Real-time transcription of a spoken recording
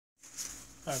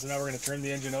Alright, so now we're going to turn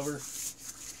the engine over.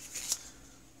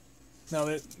 Now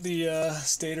that the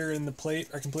stator and the plate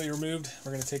are completely removed,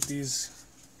 we're going to take these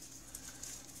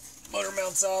motor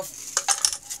mounts off.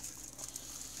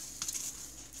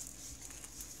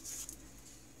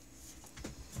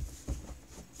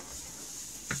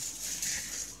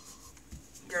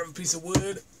 Grab a piece of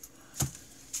wood.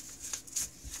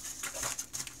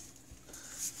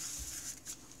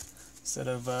 Instead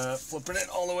of flipping it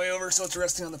all the way over so it's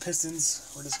resting on the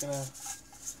pistons, we're just going to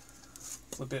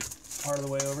flip it part of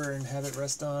the way over and have it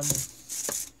rest on the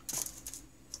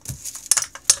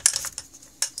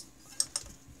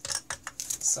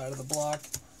side of the block.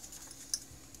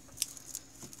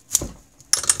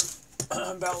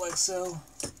 About like so.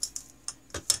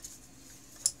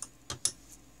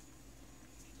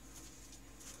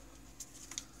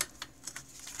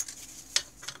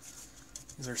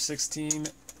 These are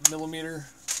 16mm.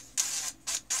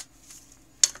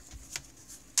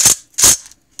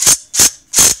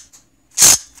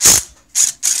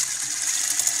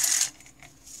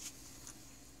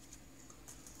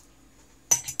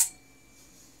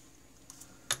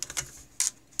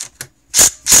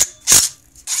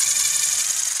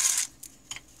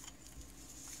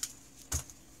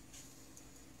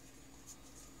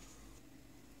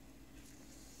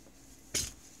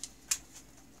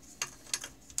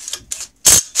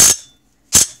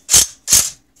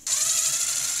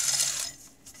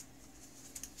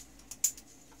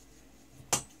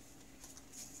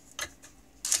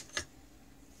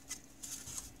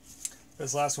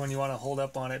 This last one you want to hold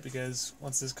up on it because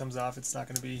once this comes off it's not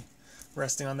going to be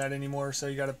resting on that anymore, so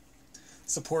you got to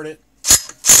support it.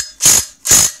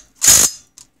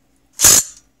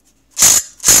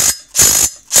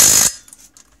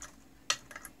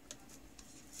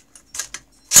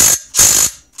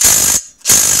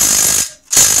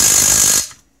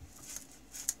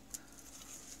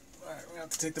 Alright, we're going to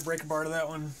have to take the breaker bar to that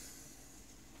one.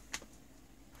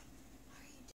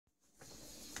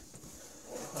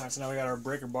 Alright, so now we got our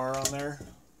breaker bar on there.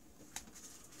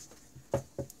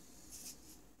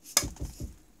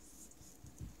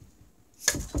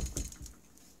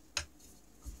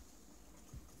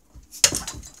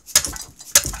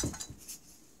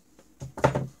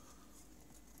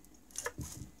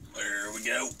 There we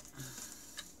go.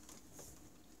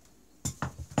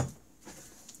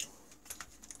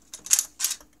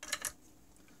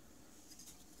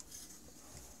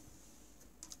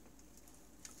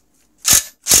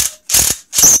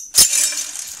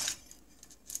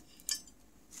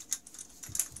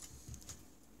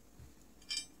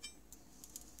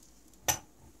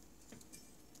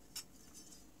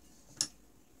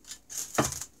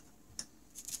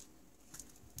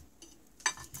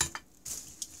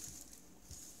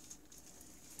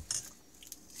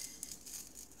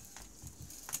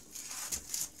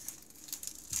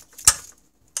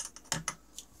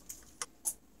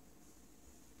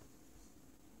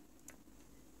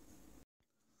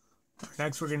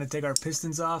 Next we're going to take our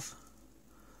pistons off.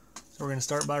 So we're going to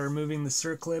start by removing the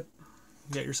circlip.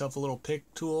 Get yourself a little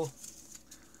pick tool.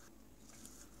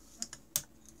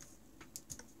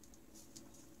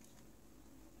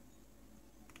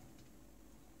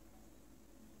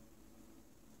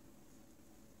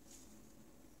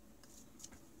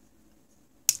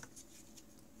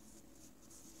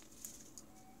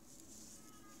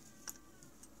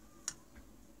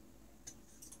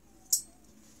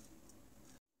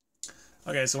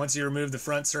 Okay, so once you remove the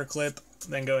front circlip,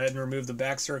 then go ahead and remove the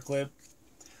back circlip.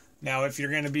 Now, if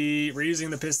you're going to be reusing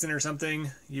the piston or something,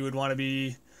 you would want to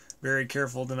be very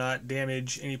careful to not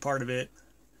damage any part of it.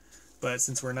 But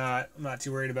since we're not, I'm not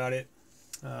too worried about it.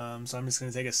 So I'm just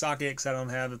going to take a socket because I don't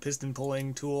have a piston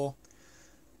pulling tool.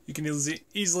 You can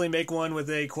easily make one with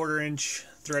a 1/4 inch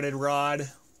threaded rod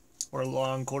or a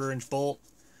long 1/4 inch bolt.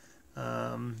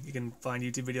 You can find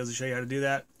YouTube videos to show you how to do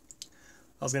that.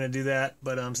 I was going to do that,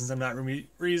 but since I'm not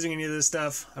reusing any of this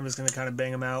stuff, I'm just going to kind of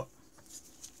bang them out.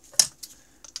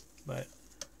 But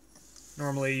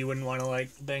normally you wouldn't want to like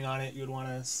bang on it, you would want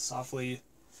to softly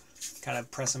kind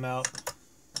of press them out.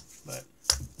 But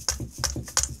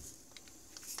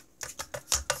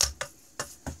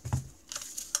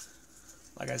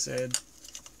like I said,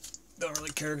 don't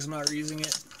really care because I'm not reusing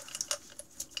it.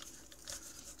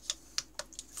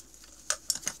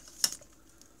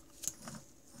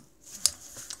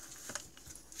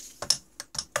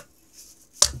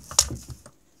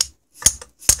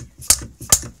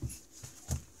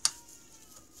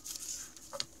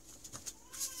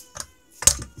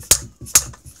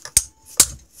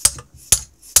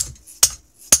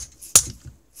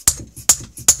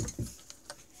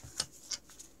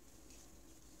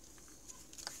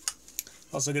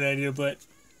 Also a good idea to put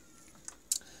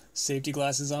safety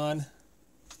glasses on,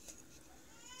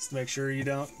 just to make sure you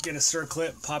don't get a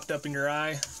circlip popped up in your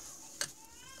eye.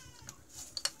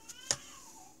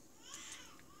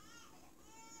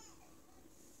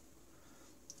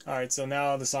 Alright, so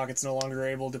now the socket's no longer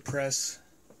able to press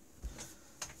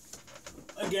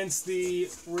against the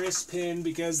wrist pin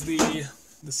because the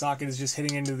socket is just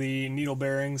hitting into the needle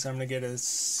bearing, so I'm going to get a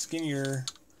skinnier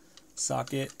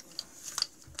socket.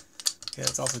 Yeah,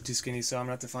 it's also too skinny, so I'm going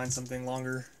to have to find something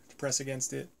longer to press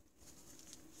against it.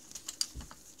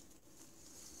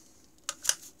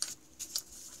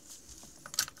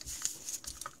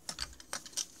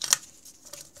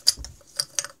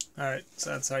 Alright, so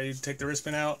that's how you take the wrist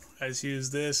pin out. I just use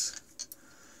this.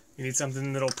 You need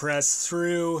something that'll press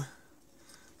through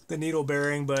the needle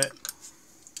bearing, but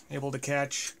able to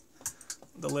catch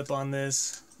the lip on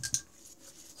this.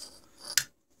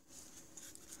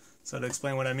 So to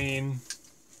explain what I mean,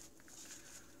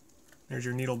 there's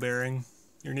your needle bearing.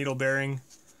 Your needle bearing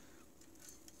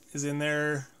is in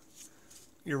there.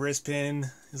 Your wrist pin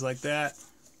is like that.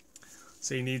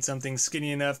 So you need something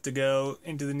skinny enough to go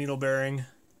into the needle bearing,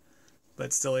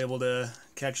 but still able to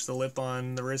catch the lip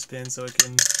on the wrist pin so it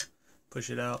can push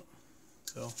it out.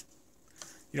 So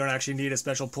you don't actually need a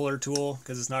special puller tool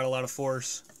because it's not a lot of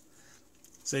force.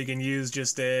 So you can use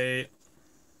just a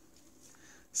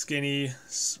skinny,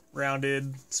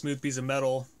 rounded, smooth piece of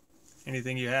metal,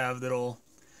 anything you have that'll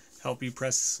help you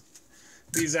press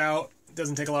these out. It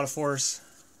doesn't take a lot of force,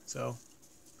 so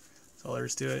that's all there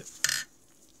is to it.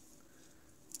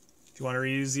 If you want to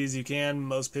reuse these, you can.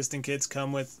 Most piston kits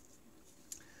come with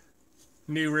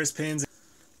new wrist pins,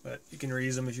 but you can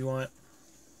reuse them if you want.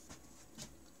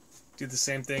 Do the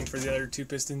same thing for the other two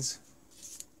pistons.